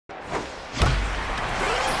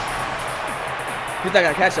He's not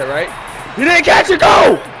gonna catch that, right? He didn't catch it.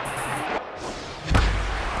 Go!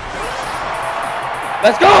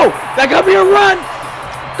 Let's go! That got me a run!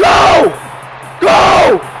 Go!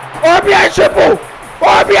 Go! RBI triple!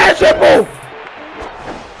 RBI triple!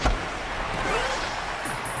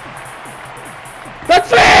 That's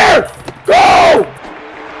fair! Go!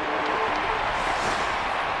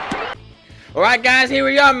 Alright guys, here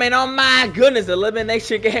we are, man. Oh my goodness,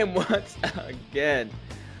 elimination game once again.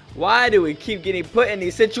 Why do we keep getting put in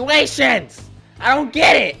these situations? I don't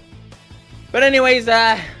get it. But anyways,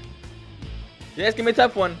 yeah, it's gonna be a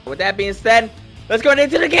tough one. With that being said, let's go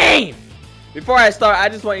into the game. Before I start, I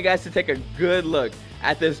just want you guys to take a good look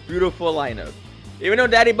at this beautiful lineup. Even though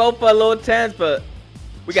Daddy both a little tense, but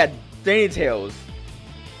we got Danny Tails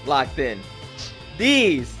locked in,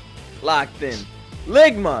 D's locked in,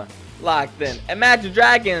 Ligma locked in, and Magic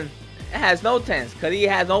Dragon has no tense because he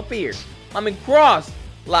has no fear. I mean, Cross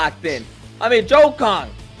locked in. I mean, Joe Kong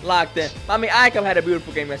locked in. I mean, Icom had a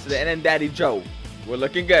beautiful game yesterday, and then Daddy Joe. We're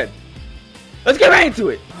looking good. Let's get right into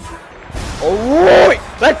it. Alright,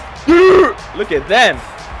 let's do. Look at them.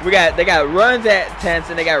 They got runs at tense,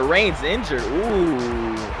 and they got Reigns injured.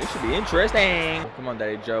 Ooh, it should be interesting. Come on,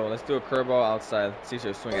 Daddy Joe. Let's do a curveball outside. See if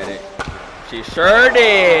she'll swing at it. She sure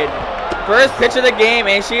did. First pitch of the game,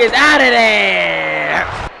 and she is out of there.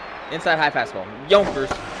 Inside high fastball.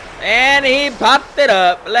 Yonkers. And he popped it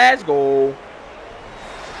up. Let's go.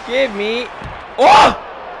 Give me. Oh!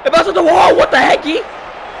 It bounced off the wall. What the hecky?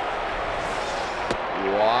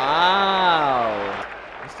 Wow.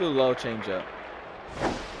 Let's do a low changeup.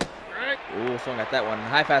 Ooh, swung at that one.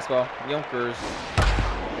 High fastball. Yonkers.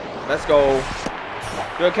 Let's go.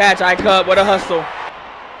 Good catch. I cut. What a hustle.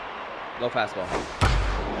 Low fastball.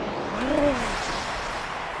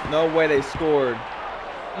 No way they scored.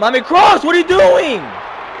 Mommy Cross, what are you doing?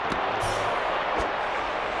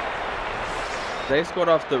 They scored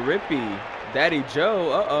off the Rippy. Daddy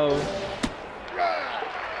Joe, uh-oh.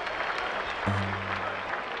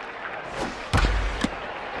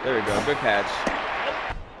 There we go, good catch.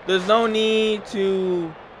 There's no need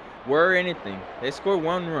to worry anything. They scored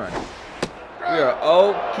one run. We are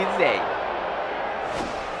okay.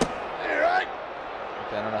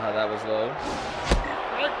 Okay, I don't know how that was low.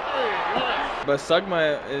 But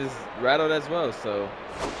Sugma is rattled as well, so.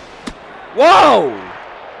 Whoa!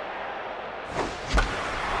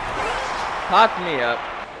 Popped me up.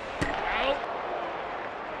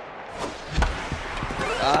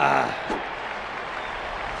 Ah.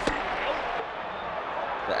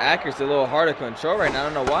 The accuracy a little hard to control right now. I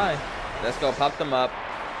don't know why. Let's go. Pop them up.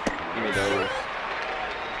 Give me those.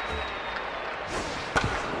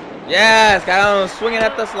 Yes, got on swinging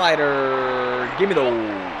at the slider. Give me those.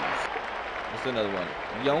 Let's do another one.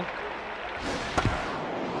 Yonk.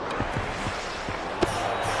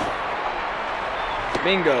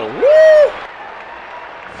 Bingo. Woo!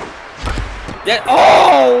 Yeah.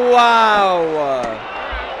 Oh, wow.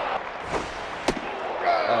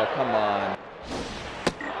 Oh, come on.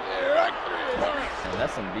 Oh,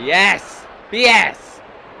 that's some BS. BS.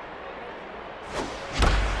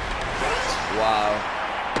 Wow.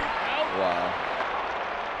 Wow.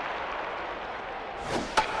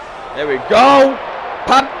 There we go.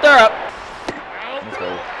 Popped her up. Let's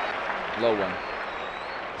go. Low one.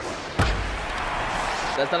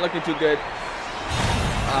 That's not looking too good.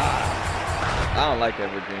 Ah, I don't like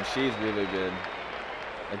Evergreen. She's really good.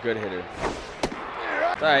 A good hitter.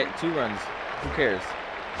 It's alright. 2 runs. Who cares?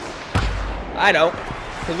 I don't.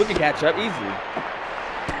 Because we can catch up easily.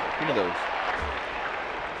 Give me those.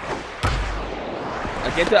 I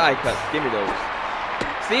get the eye cuts. Give me those.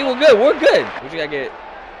 See, we're good. We're good. We just gotta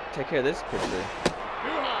take care of this pitcher,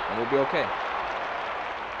 and we'll be okay.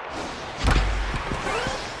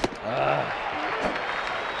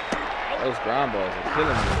 Those ground balls are killing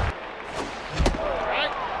me.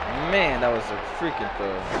 Man, that was a freaking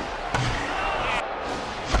throw.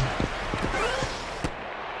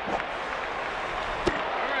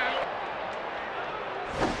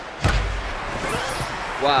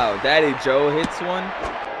 Wow, Daddy Joe hits one.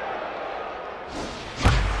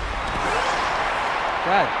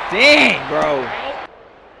 God dang, bro.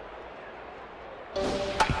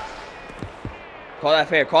 Call that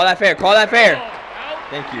fair. Call that fair. Call that fair.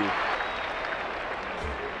 Thank you.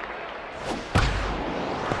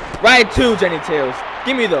 Right to Jenny Tails.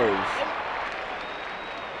 Give me those.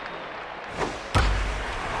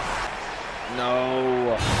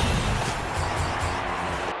 No.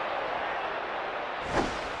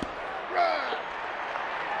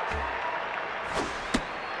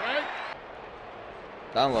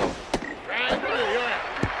 Down low.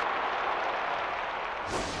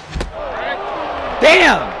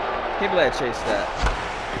 Damn! Can't let it chase that.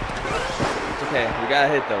 It's okay. We got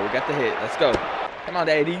a hit though. We got the hit. Let's go. Come on,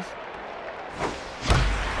 daddies.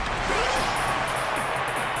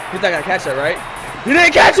 He's not gonna catch that, right? You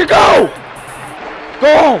didn't catch it. Go!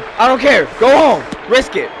 Go home. I don't care. Go home.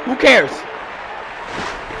 Risk it. Who cares?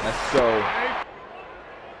 Let's go.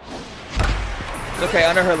 It's okay.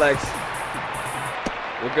 Under her legs.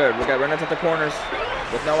 We're good. We got runners at the corners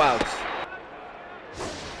with no outs.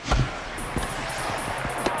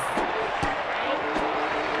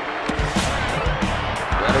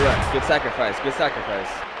 Gotta run. Good sacrifice. Good sacrifice.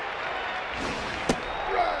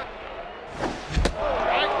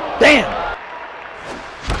 Damn!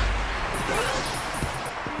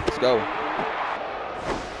 Let's go.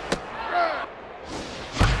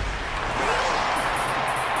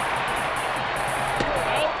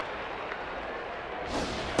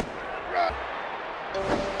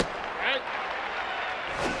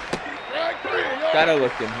 Gotta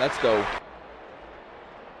look him. Let's go.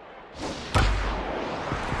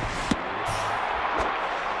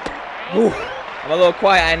 Ooh, I'm a little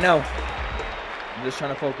quiet, I know. I'm just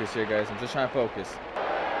trying to focus here, guys. I'm just trying to focus.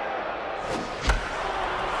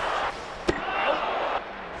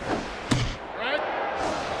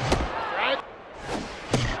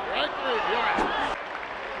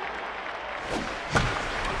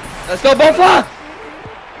 Let's go, Bofa!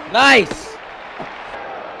 Nice!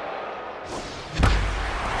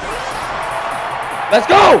 Let's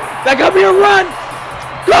go! That got me a run!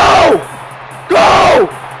 Go! Go!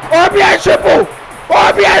 RBI triple!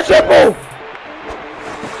 RBI triple!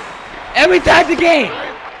 And we tied the game!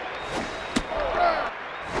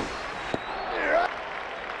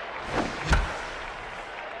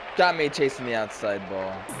 Got me chasing the outside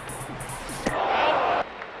ball.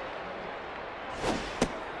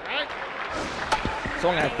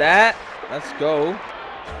 Swung at that. Let's go.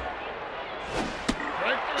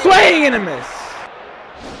 Swing and a miss.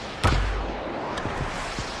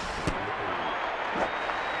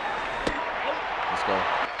 Let's go.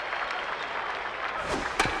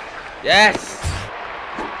 Yes.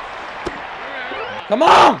 Come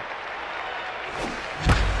on.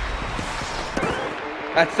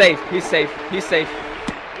 That's safe. He's safe. He's safe.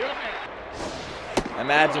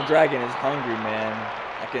 Imagine Dragon is hungry, man.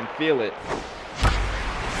 I can feel it.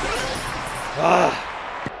 Ah.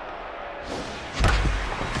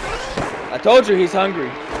 I told you he's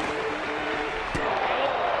hungry.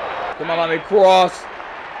 Come on, mommy, cross.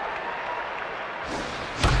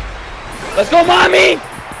 Let's go, mommy!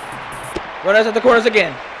 Runners at the corners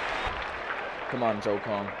again. Come on, Joe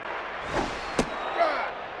Kong.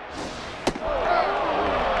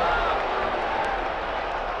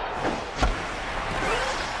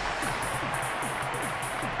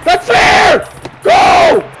 That's fair!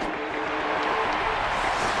 Go!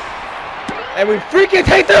 And we freaking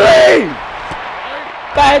take the lead!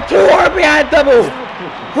 By a 2 RBI double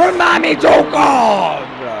for Mommy Joe Kong!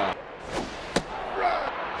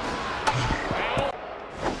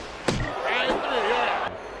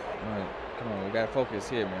 Alright, come on, we gotta focus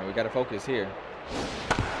here, man. We gotta focus here.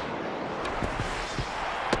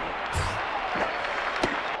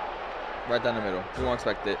 Right down the middle. We won't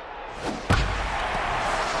expect it.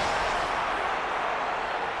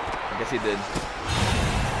 I guess he did.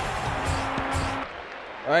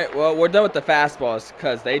 Alright, well, we're done with the fastballs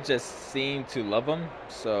because they just seem to love them.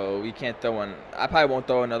 So we can't throw one. I probably won't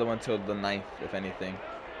throw another one till the 9th, if anything.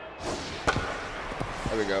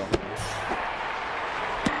 There we go.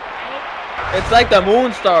 It's like the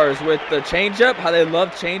Moon Stars with the changeup, how they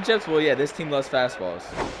love changeups. Well, yeah, this team loves fastballs.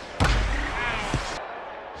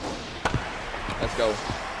 Let's go.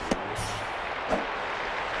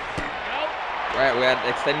 Alright, we got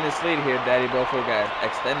extending this lead here, Daddy Bofo, guys.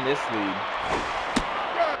 Extend this lead.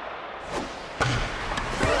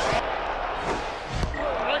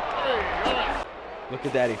 Look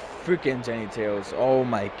at Daddy freaking Jenny Tails. Oh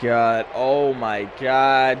my god. Oh my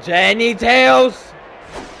god. Jenny Tails!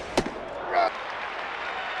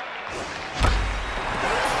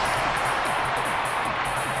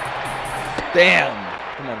 Damn.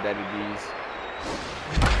 Come on, Daddy D's.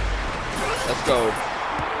 Let's go.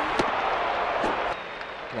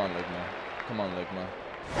 Come on, Ligma. Come on, Ligma.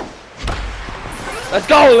 Let's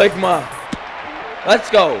go, Ligma! Let's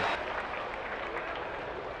go!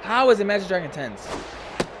 How is it Magic Dragon tense?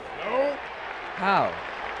 No. How?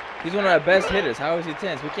 He's one of our best hitters. How is he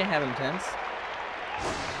tense? We can't have him tense.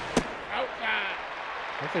 Outside.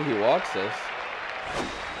 Hopefully he walks us.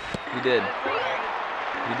 He did.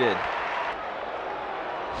 He did.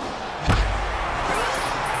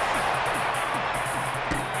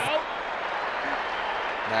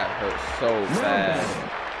 That hurt so bad.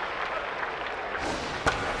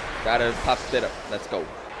 Gotta pop it up. Let's go.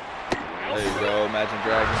 There you go, Imagine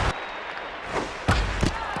Dragon.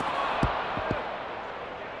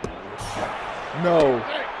 No.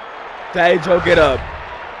 Daddy Joe, get up.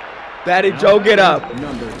 Daddy Joe, get up.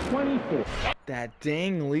 Number 24. That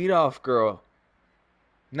dang leadoff girl.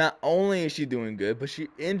 Not only is she doing good, but she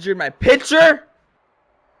injured my pitcher.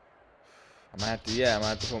 I'm gonna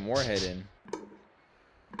have to put more head in.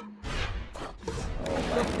 Oh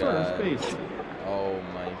my god. Oh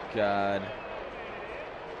my god.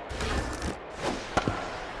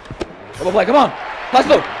 Double play, come on!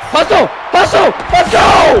 Hustle! Hustle! Hustle! Let's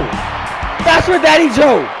go! That's for Daddy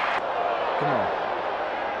Joe! Come on.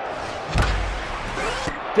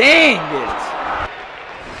 Dang it!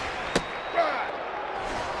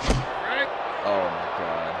 Oh my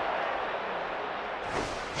god.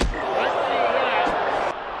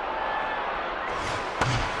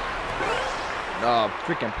 No,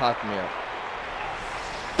 freaking popped me up.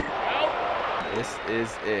 This is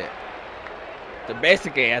it. They're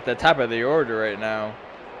basically at the top of the order right now.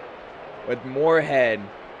 With Moorhead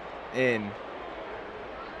in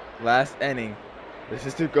last inning. This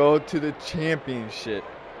is to go to the championship.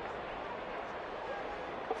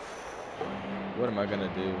 What am I gonna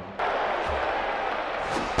do?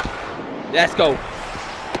 Let's go.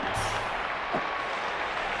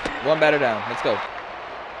 One batter down. Let's go.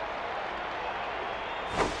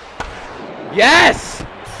 Yes!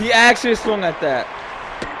 He actually swung at that.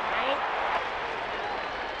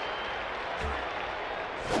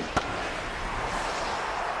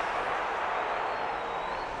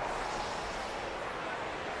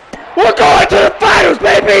 We're going to the finals,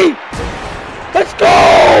 baby! Let's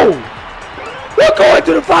go! We're going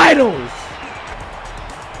to the finals!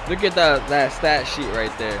 Look at that stat sheet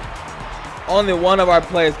right there. Only one of our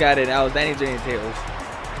players got it. That was Danny J. Taylor.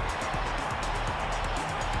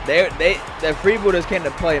 The freebooters came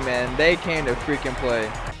to play, man. They came to freaking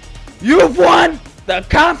play. You've won the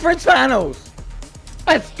conference finals.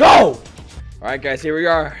 Let's go! All right, guys, here we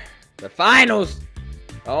are. The finals.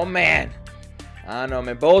 Oh man. I don't know,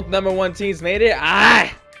 man. Both #1 teams made it.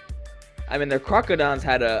 I mean, the Crocodons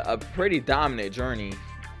had a pretty dominant journey.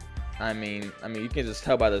 I mean, you can just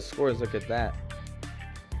tell by the scores. Look at that.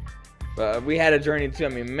 But we had a journey too. I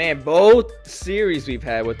mean, man, both series we've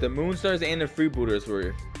had with the Moonstars and the Freebooters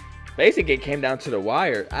were basically, it came down to the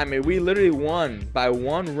wire. I mean, we literally won by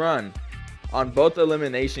 1 run on both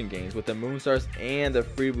elimination games with the Moonstars and the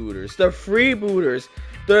Freebooters. The Freebooters,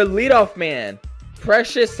 their leadoff man,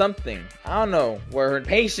 Precious something. I don't know where her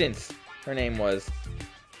Patience, her name was.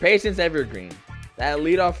 Patience Evergreen. That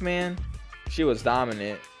leadoff man, she was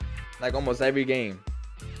dominant like almost every game.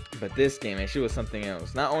 But this game, man, she was something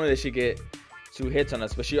else. Not only did she get 2 hits on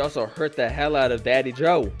us, but she also hurt the hell out of Daddy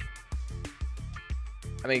Joe.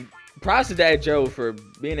 I mean, props to Daddy Joe for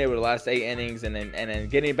being able to last 8 innings and then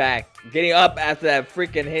getting up after that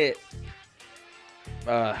freaking hit.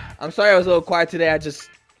 I'm sorry I was a little quiet today.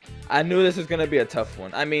 I knew this was gonna be a tough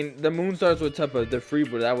one. I mean, the Moonstars were tough, but the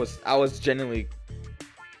Freebooter, I was genuinely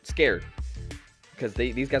scared because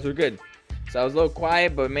these guys were good. So I was a little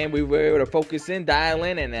quiet, but man, we were able to focus in, dial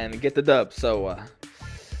in, and get the dub. So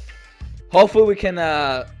hopefully we can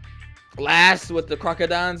last with the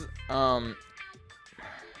Crocodons.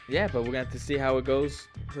 Yeah, but we're gonna have to see how it goes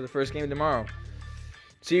for the first game tomorrow.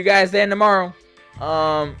 See you guys then tomorrow.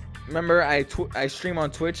 Remember, I stream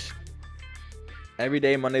on Twitch every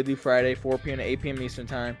day, Monday through Friday, 4 p.m. to 8 p.m. Eastern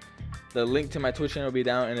Time. The link to my Twitch channel will be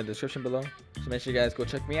down in the description below. So make sure you guys go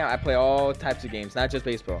check me out. I play all types of games, not just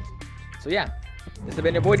baseball. So yeah, this has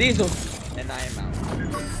been your boy Diesel, and I am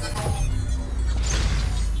out.